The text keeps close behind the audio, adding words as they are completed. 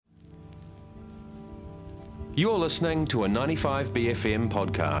You're listening to a 95BFM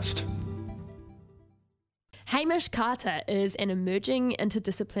podcast. Hamish Carter is an emerging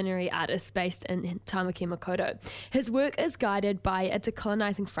interdisciplinary artist based in Tāmaki Makaurau. His work is guided by a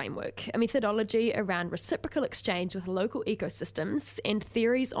decolonising framework, a methodology around reciprocal exchange with local ecosystems, and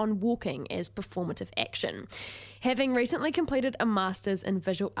theories on walking as performative action. Having recently completed a Master's in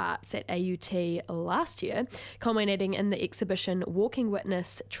Visual Arts at AUT last year, culminating in the exhibition Walking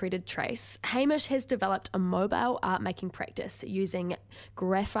Witness Treated Trace, Hamish has developed a mobile art-making practice using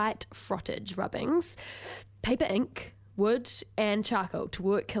graphite frottage rubbings, paper ink, wood and charcoal to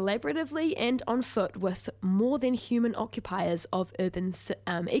work collaboratively and on foot with more than human occupiers of urban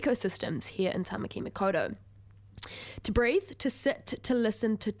ecosystems here in Tāmaki Makaurau. To Breathe, To Sit, To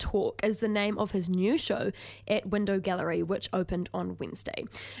Listen, To Talk is the name of his new show at Window Gallery, which opened on Wednesday.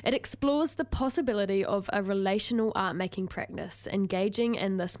 It explores the possibility of a relational art-making practice, engaging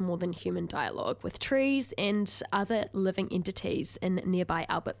in this more than human dialogue with trees and other living entities in nearby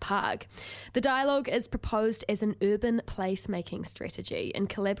Albert Park. The dialogue is proposed as an urban place-making strategy in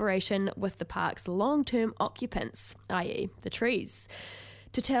collaboration with the park's long-term occupants, i.e. the trees,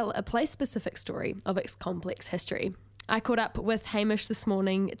 to tell a place-specific story of its complex history. I caught up with Hamish this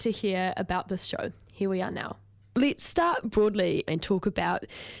morning to hear about this show. Here we are now. Let's start broadly and talk about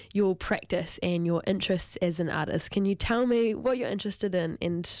your practice and your interests as an artist. Can you tell me what you're interested in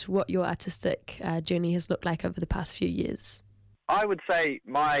and what your artistic journey has looked like over the past few years? I would say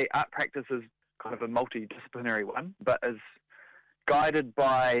my art practice is kind of a multidisciplinary one, but is guided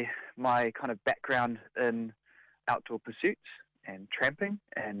by my kind of background in outdoor pursuits and tramping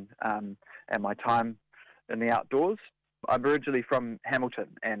and my time in the outdoors. I'm originally from Hamilton,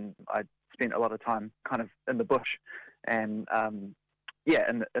 and I spent a lot of time kind of in the bush and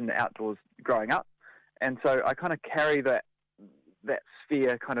in the outdoors growing up, and so I kind of carry that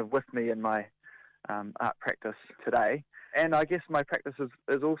sphere kind of with me in my art practice today. And I guess my practice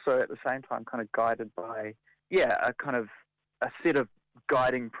is also at the same time kind of guided by a kind of a set of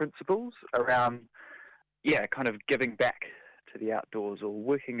guiding principles around kind of giving back to the outdoors or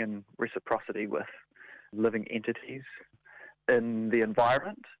working in reciprocity with living entities in the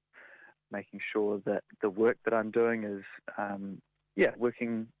environment, making sure that the work that I'm doing is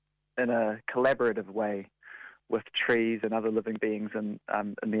working in a collaborative way with trees and other living beings in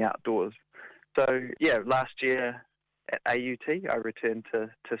the outdoors. So last year at AUT I returned to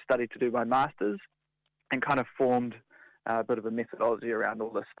study to do my Master's and kind of formed a bit of a methodology around all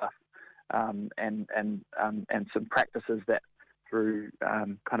this stuff and some practices that through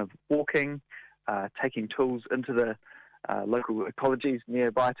kind of walking, taking tools into the local ecologies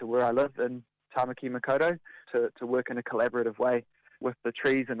nearby to where I live in Tāmaki Makaurau to work in a collaborative way with the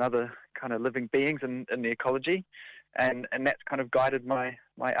trees and other kind of living beings in the ecology. And that's kind of guided my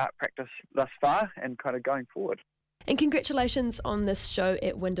art practice thus far and kind of going forward. And congratulations on this show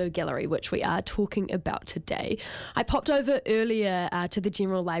at Window Gallery, which we are talking about today. I popped over earlier to the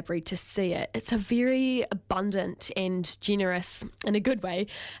General Library to see it. It's a very abundant and generous, in a good way,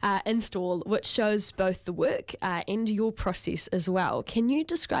 install, which shows both the work and your process as well. Can you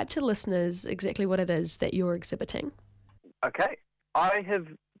describe to listeners exactly what it is that you're exhibiting? Okay. I have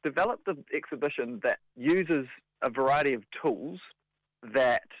developed an exhibition that uses a variety of tools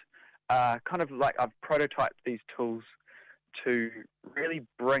that kind of like I've prototyped these tools to really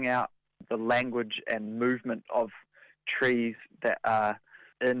bring out the language and movement of trees that are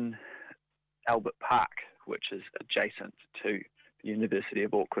in Albert Park, which is adjacent to the University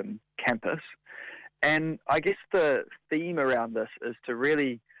of Auckland campus. And I guess the theme around this is to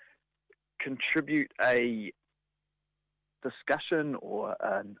really contribute a discussion or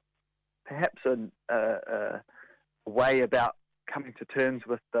perhaps a way about coming to terms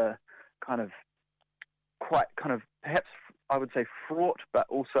with the kind of quite kind of perhaps I would say fraught, but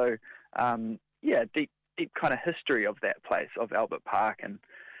also deep kind of history of that place, of Albert Park, and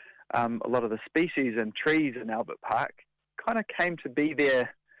a lot of the species and trees in Albert Park kind of came to be there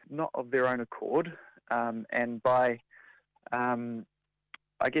not of their own accord, and by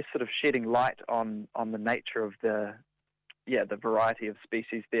I guess sort of shedding light on the nature of the variety of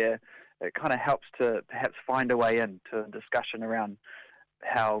species there, it kind of helps to perhaps find a way into a discussion around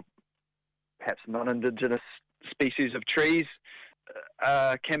how perhaps non-Indigenous species of trees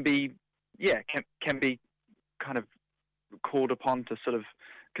can be kind of called upon to sort of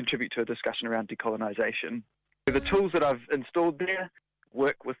contribute to a discussion around decolonisation. The tools that I've installed there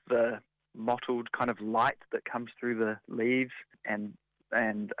work with the mottled kind of light that comes through the leaves and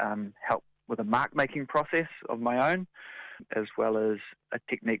help with a mark making process of my own, as well as a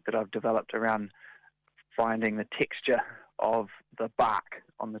technique that I've developed around finding the texture of the bark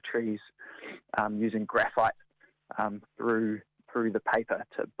on the trees using graphite through the paper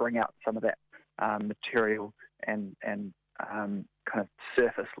to bring out some of that material and kind of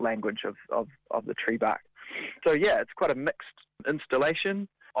surface language of the tree bark. So yeah, it's quite a mixed installation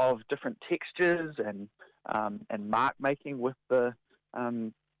of different textures and mark making with the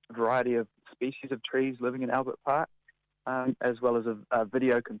variety of species of trees living in Albert Park, as well as a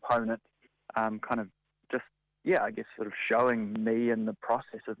video component, kind of just, yeah, I guess sort of showing me in the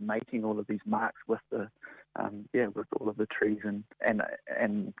process of making all of these marks with the with all of the trees and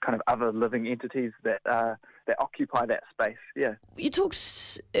kind of other living entities that occupy that space. Yeah. You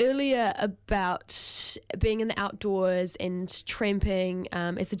talked earlier about being in the outdoors and tramping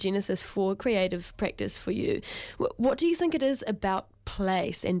as a genesis for creative practice for you. What do you think it is about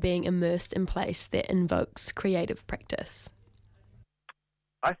place and being immersed in place that invokes creative practice?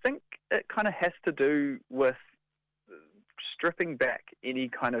 I think it kind of has to do with stripping back any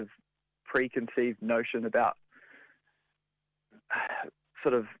kind of preconceived notion about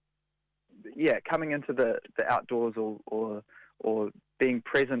sort of, coming into the outdoors or being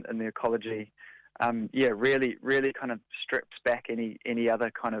present in the ecology. Really kind of strips back any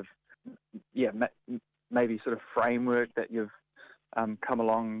other kind of, maybe sort of framework that you've come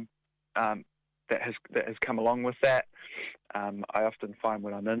along, that has come along with that. I often find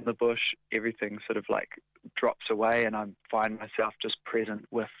when I'm in the bush, everything sort of like drops away, and I find myself just present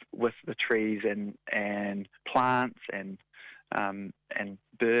with the trees and plants and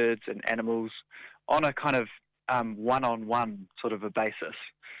birds and animals on a kind of one-on-one sort of a basis.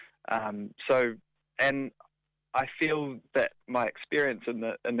 And I feel that my experience in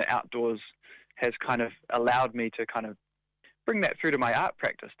the outdoors has kind of allowed me to kind of bring that through to my art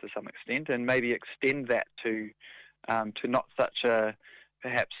practice to some extent, and maybe extend that to not such a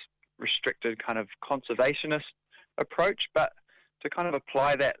perhaps restricted kind of conservationist approach, but to kind of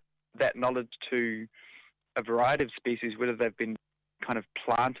apply that knowledge to a variety of species, whether they've been kind of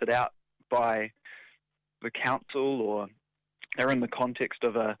planted out by the council or they're in the context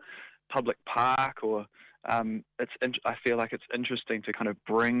of a public park, or I feel like it's interesting to kind of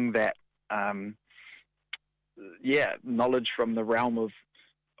bring that knowledge from the realm of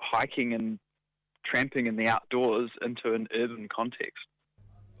hiking and tramping in the outdoors into an urban context.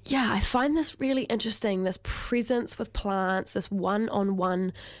 Yeah, I find this really interesting, this presence with plants, this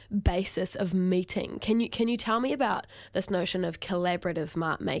one-on-one basis of meeting. Can you tell me about this notion of collaborative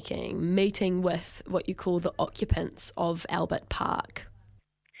mark making, meeting with what you call the occupants of Albert Park?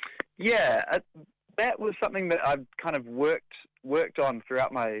 Yeah, that was something that I've kind of worked on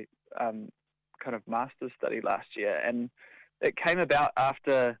throughout my kind of master's study last year, and it came about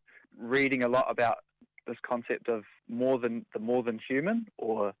after reading a lot about this concept of more than human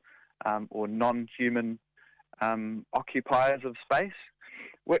or non-human occupiers of space,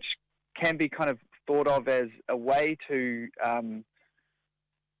 which can be kind of thought of as a way to,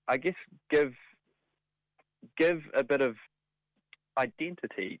 I guess, give a bit of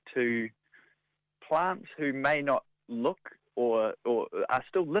identity to plants who may not look or are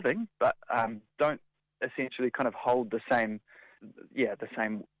still living, but don't essentially kind of hold the same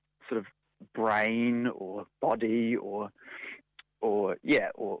sort of brain or body or sort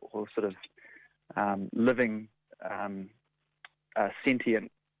of living sentientness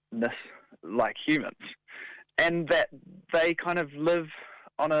like humans, and that they kind of live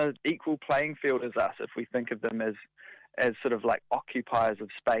on an equal playing field as us, if we think of them as sort of like occupiers of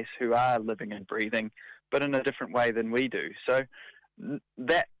space who are living and breathing, but in a different way than we do. So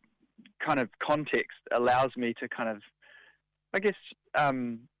that kind of context allows me to kind of, I guess,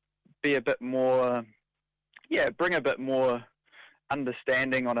 be a bit more, bring a bit more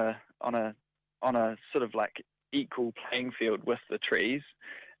understanding on a sort of like equal playing field with the trees,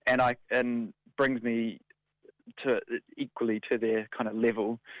 and brings me to equally to their kind of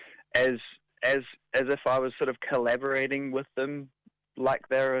level, as if I was sort of collaborating with them like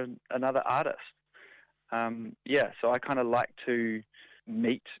they're another artist. So I kind of like to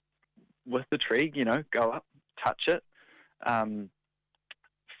meet with the tree, go up, touch it,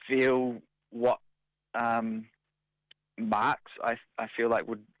 feel what marks I feel like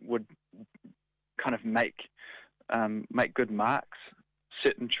would kind of make good marks.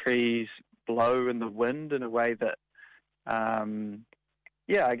 Certain trees blow in the wind in a way that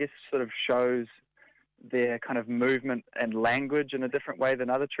I guess sort of shows their kind of movement and language in a different way than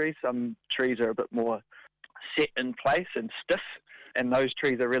other trees. Some trees are a bit more set in place and stiff, and those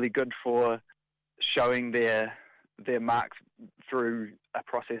trees are really good for showing their marks through a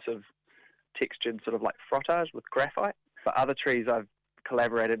process of textured sort of like frottage with graphite. But other trees I've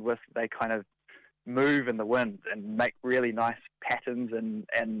collaborated with, they kind of move in the wind and make really nice patterns and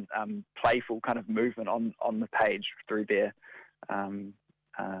playful kind of movement on the page through their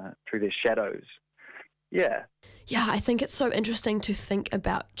shadows. Yeah. Yeah, I think it's so interesting to think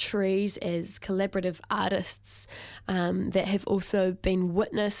about trees as collaborative artists that have also been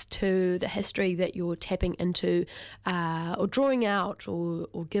witness to the history that you're tapping into or drawing out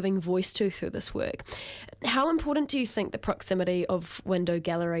or giving voice to through this work. How important do you think the proximity of Window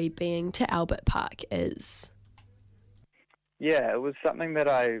Gallery being to Albert Park is? Yeah, it was something that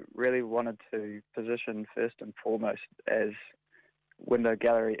I really wanted to position first and foremost, as Window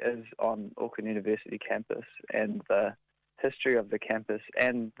Gallery is on Auckland University campus, and the history of the campus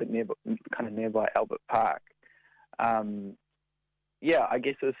and the nearby Albert Park. I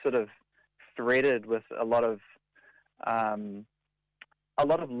guess it's sort of threaded with a lot of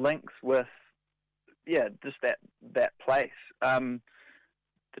links with just that place. The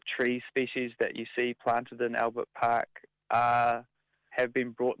tree species that you see planted in Albert Park have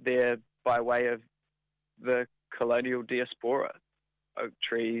been brought there by way of the colonial diaspora. Oak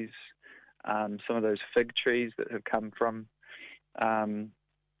trees, some of those fig trees that have come from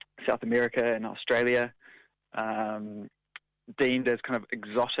South America and Australia, deemed as kind of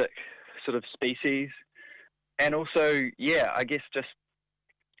exotic sort of species. And also, I guess just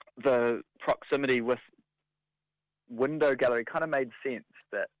the proximity with Window Gallery kind of made sense,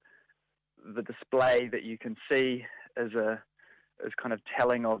 that the display that you can see is kind of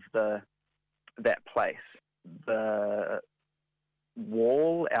telling of that place. The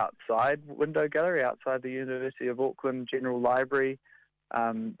wall outside Window Gallery, outside the University of Auckland General Library,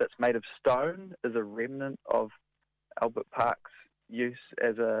 that's made of stone, is a remnant of Albert Park's use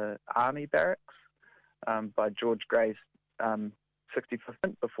as a army barracks by George Grey's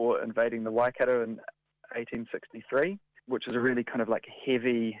 65th before invading the Waikato in 1863, which is a really kind of like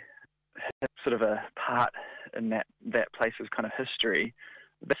heavy sort of a part in that place's kind of history.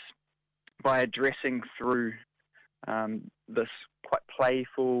 This, by addressing through this quite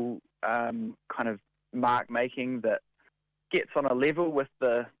playful kind of mark making that gets on a level with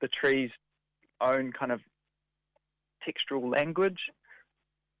the tree's own kind of textural language,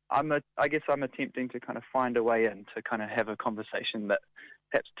 I guess I'm attempting to kind of find a way in to kind of have a conversation that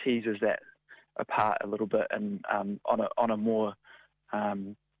perhaps teases that apart a little bit, and on a more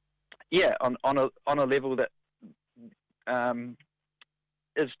on a level that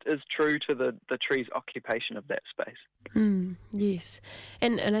is true to the tree's occupation of that space. Yes,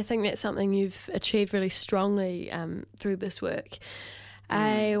 and I think that's something you've achieved really strongly through this work.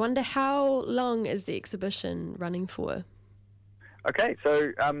 I wonder, how long is the exhibition running for? Okay,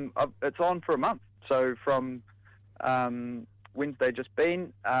 so it's on for a month. So from Wednesday just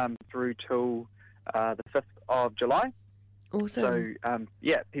been through till the 5th of July. Awesome. So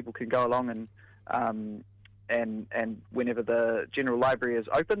people can go along and whenever the General Library is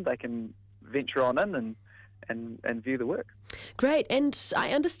open, they can venture on in and view the work. Great, and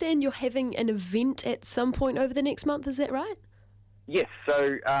I understand you're having an event at some point over the next month, is that right? Yes,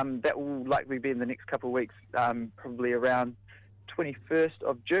 so that will likely be in the next couple of weeks, probably around 21st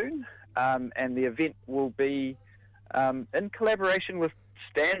of June, and the event will be in collaboration with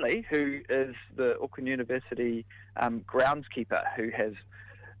Stanley, who is the Auckland University groundskeeper, who has,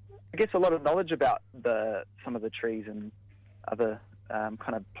 I guess, a lot of knowledge about some of the trees and other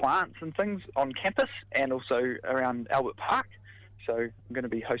kind of plants and things on campus, and also around Albert Park. So I'm going to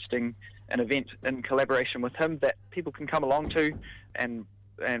be hosting an event in collaboration with him that people can come along to, and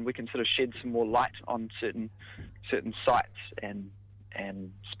we can sort of shed some more light on certain sites and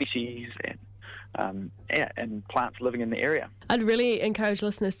species and plants living in the area. I'd really encourage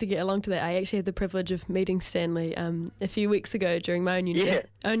listeners to get along to that. I actually had the privilege of meeting Stanley a few weeks ago during my own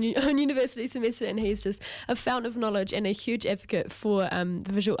university semester, and he's just a fountain of knowledge and a huge advocate for the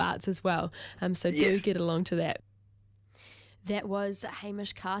visual arts as well. So do get along to that. That was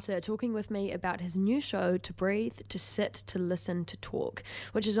Hamish Carter talking with me about his new show, To Breathe, To Sit, To Listen, To Talk,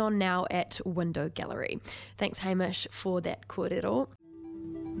 which is on now at Window Gallery. Thanks, Hamish, for that kōrero.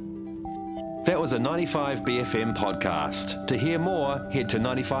 That was a 95BFM podcast. To hear more, head to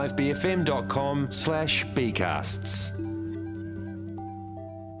 95bfm.com/bcasts.